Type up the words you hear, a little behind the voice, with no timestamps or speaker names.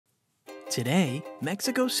Today,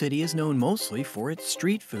 Mexico City is known mostly for its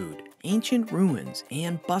street food, ancient ruins,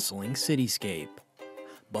 and bustling cityscape.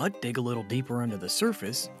 But dig a little deeper under the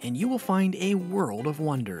surface, and you will find a world of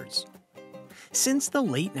wonders. Since the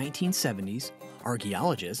late 1970s,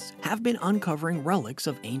 archaeologists have been uncovering relics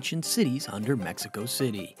of ancient cities under Mexico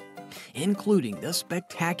City, including the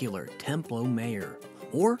spectacular Templo Mayor,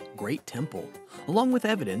 or Great Temple, along with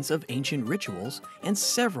evidence of ancient rituals and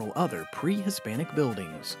several other pre-Hispanic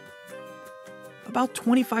buildings. About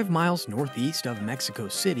 25 miles northeast of Mexico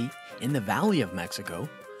City, in the Valley of Mexico,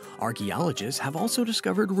 archaeologists have also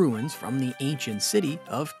discovered ruins from the ancient city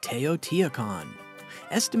of Teotihuacan,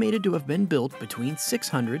 estimated to have been built between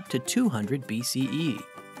 600 to 200 BCE.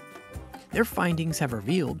 Their findings have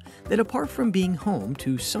revealed that apart from being home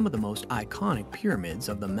to some of the most iconic pyramids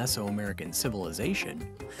of the Mesoamerican civilization,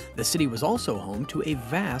 the city was also home to a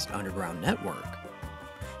vast underground network.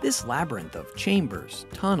 This labyrinth of chambers,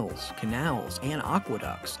 tunnels, canals, and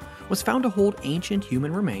aqueducts was found to hold ancient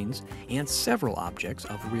human remains and several objects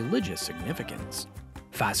of religious significance.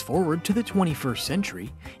 Fast forward to the 21st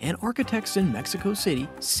century, and architects in Mexico City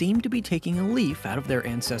seem to be taking a leaf out of their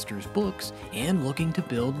ancestors' books and looking to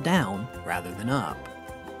build down rather than up.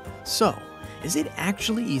 So, is it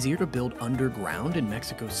actually easier to build underground in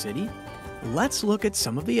Mexico City? Let's look at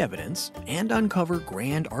some of the evidence and uncover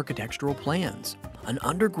grand architectural plans, an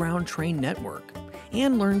underground train network,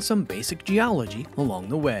 and learn some basic geology along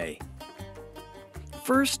the way.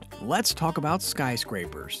 First, let's talk about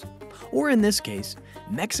skyscrapers, or in this case,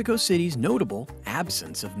 Mexico City's notable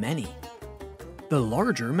absence of many. The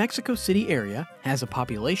larger Mexico City area has a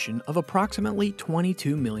population of approximately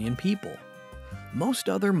 22 million people. Most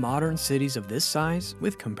other modern cities of this size,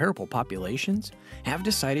 with comparable populations, have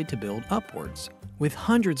decided to build upwards, with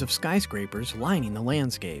hundreds of skyscrapers lining the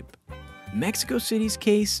landscape. Mexico City's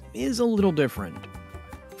case is a little different.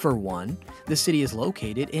 For one, the city is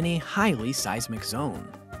located in a highly seismic zone.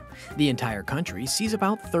 The entire country sees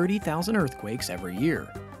about 30,000 earthquakes every year,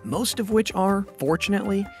 most of which are,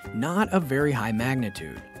 fortunately, not of very high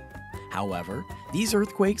magnitude. However, these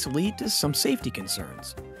earthquakes lead to some safety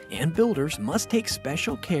concerns, and builders must take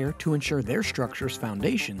special care to ensure their structure's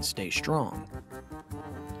foundations stay strong.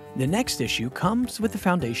 The next issue comes with the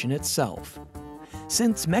foundation itself.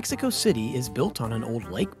 Since Mexico City is built on an old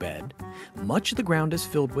lake bed, much of the ground is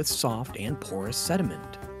filled with soft and porous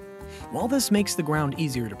sediment. While this makes the ground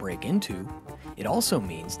easier to break into, it also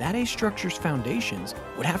means that a structure's foundations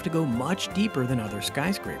would have to go much deeper than other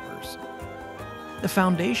skyscrapers. The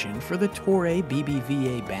foundation for the Torre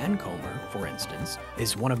BBVA Bancomer, for instance,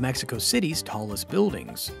 is one of Mexico City's tallest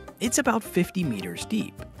buildings. It's about 50 meters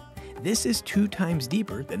deep. This is 2 times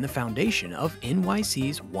deeper than the foundation of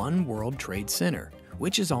NYC's One World Trade Center,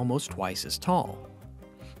 which is almost twice as tall.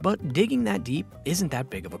 But digging that deep isn't that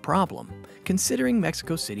big of a problem, considering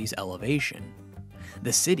Mexico City's elevation.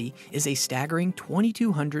 The city is a staggering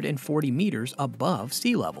 2,240 meters above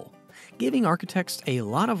sea level, giving architects a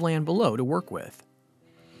lot of land below to work with.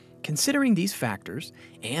 Considering these factors,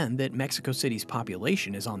 and that Mexico City's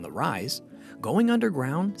population is on the rise, going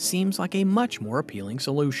underground seems like a much more appealing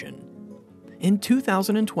solution. In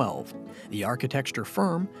 2012, the architecture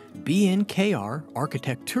firm BNKR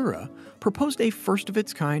Arquitectura proposed a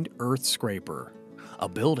first-of-its-kind Earthscraper, a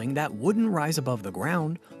building that wouldn't rise above the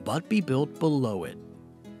ground but be built below it.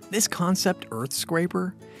 This concept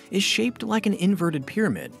Earthscraper is shaped like an inverted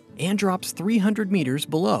pyramid and drops 300 meters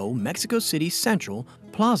below Mexico City's central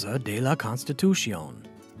Plaza de la Constitucion.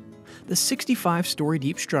 The 65-story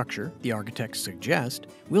deep structure, the architects suggest,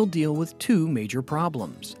 will deal with 2 major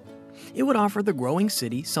problems. It would offer the growing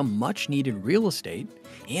city some much-needed real estate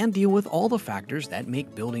and deal with all the factors that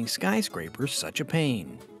make building skyscrapers such a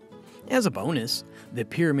pain. As a bonus, the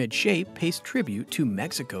pyramid shape pays tribute to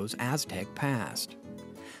Mexico's Aztec past.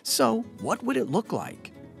 So, what would it look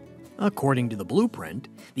like? According to the blueprint,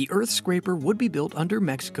 the Earthscraper would be built under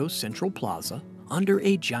Mexico's Central Plaza under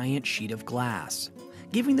a giant sheet of glass,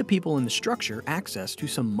 giving the people in the structure access to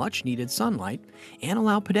some much-needed sunlight and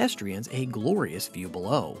allow pedestrians a glorious view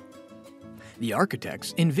below. The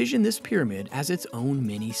architects envision this pyramid as its own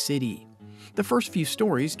mini-city. The first few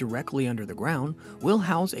stories directly under the ground will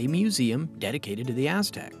house a museum dedicated to the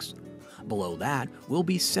Aztecs. Below that will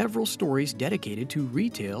be several stories dedicated to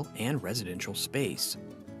retail and residential space.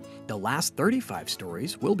 The last 35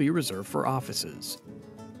 stories will be reserved for offices.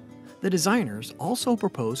 The designers also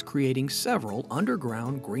propose creating several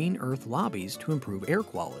underground green earth lobbies to improve air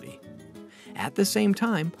quality. At the same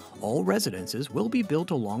time, all residences will be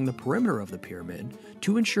built along the perimeter of the pyramid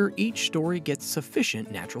to ensure each story gets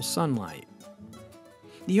sufficient natural sunlight.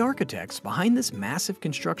 The architects behind this massive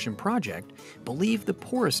construction project believe the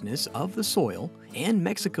porousness of the soil and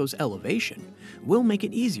Mexico's elevation will make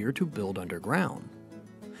it easier to build underground.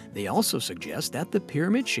 They also suggest that the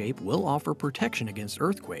pyramid shape will offer protection against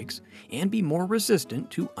earthquakes and be more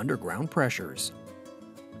resistant to underground pressures.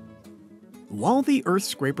 While the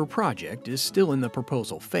Earthscraper project is still in the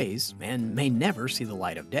proposal phase and may never see the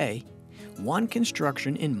light of day, one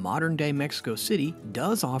construction in modern-day Mexico City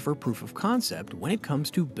does offer proof of concept when it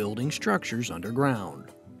comes to building structures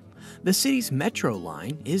underground. The city's metro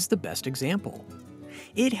line is the best example.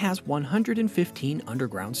 It has 115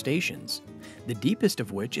 underground stations, the deepest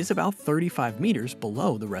of which is about 35 meters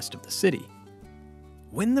below the rest of the city.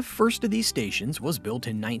 When the first of these stations was built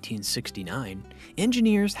in 1969,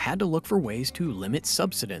 engineers had to look for ways to limit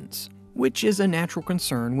subsidence, which is a natural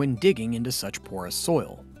concern when digging into such porous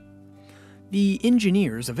soil. The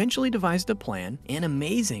engineers eventually devised a plan and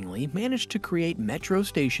amazingly managed to create metro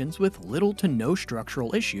stations with little to no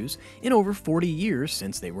structural issues in over 40 years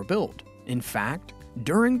since they were built. In fact,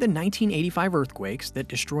 during the 1985 earthquakes that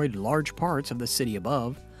destroyed large parts of the city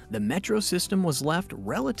above, the metro system was left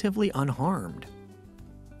relatively unharmed.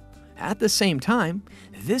 At the same time,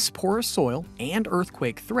 this porous soil and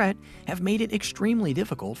earthquake threat have made it extremely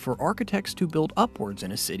difficult for architects to build upwards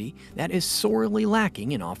in a city that is sorely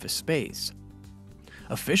lacking in office space.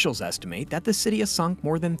 Officials estimate that the city has sunk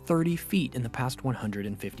more than 30 feet in the past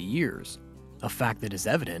 150 years, a fact that is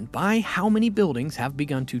evident by how many buildings have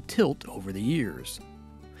begun to tilt over the years.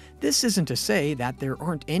 This isn't to say that there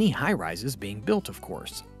aren't any high-rises being built, of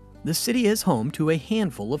course. The city is home to a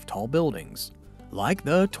handful of tall buildings, like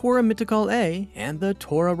the Torre Mythical A and the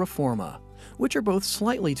Torre Reforma, which are both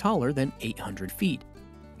slightly taller than 800 feet.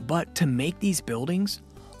 But to make these buildings,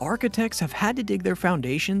 architects have had to dig their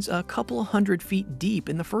foundations a couple hundred feet deep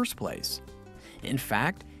in the first place. In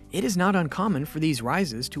fact, it is not uncommon for these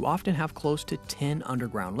rises to often have close to 10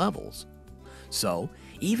 underground levels. So,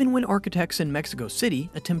 even when architects in Mexico City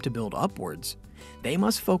attempt to build upwards, they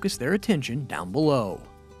must focus their attention down below.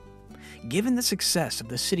 Given the success of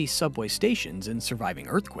the city's subway stations in surviving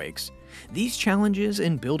earthquakes, these challenges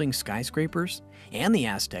in building skyscrapers, and the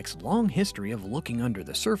Aztecs' long history of looking under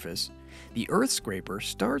the surface, the Earthscraper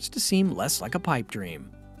starts to seem less like a pipe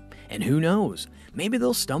dream. And who knows, maybe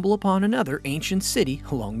they'll stumble upon another ancient city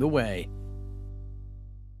along the way.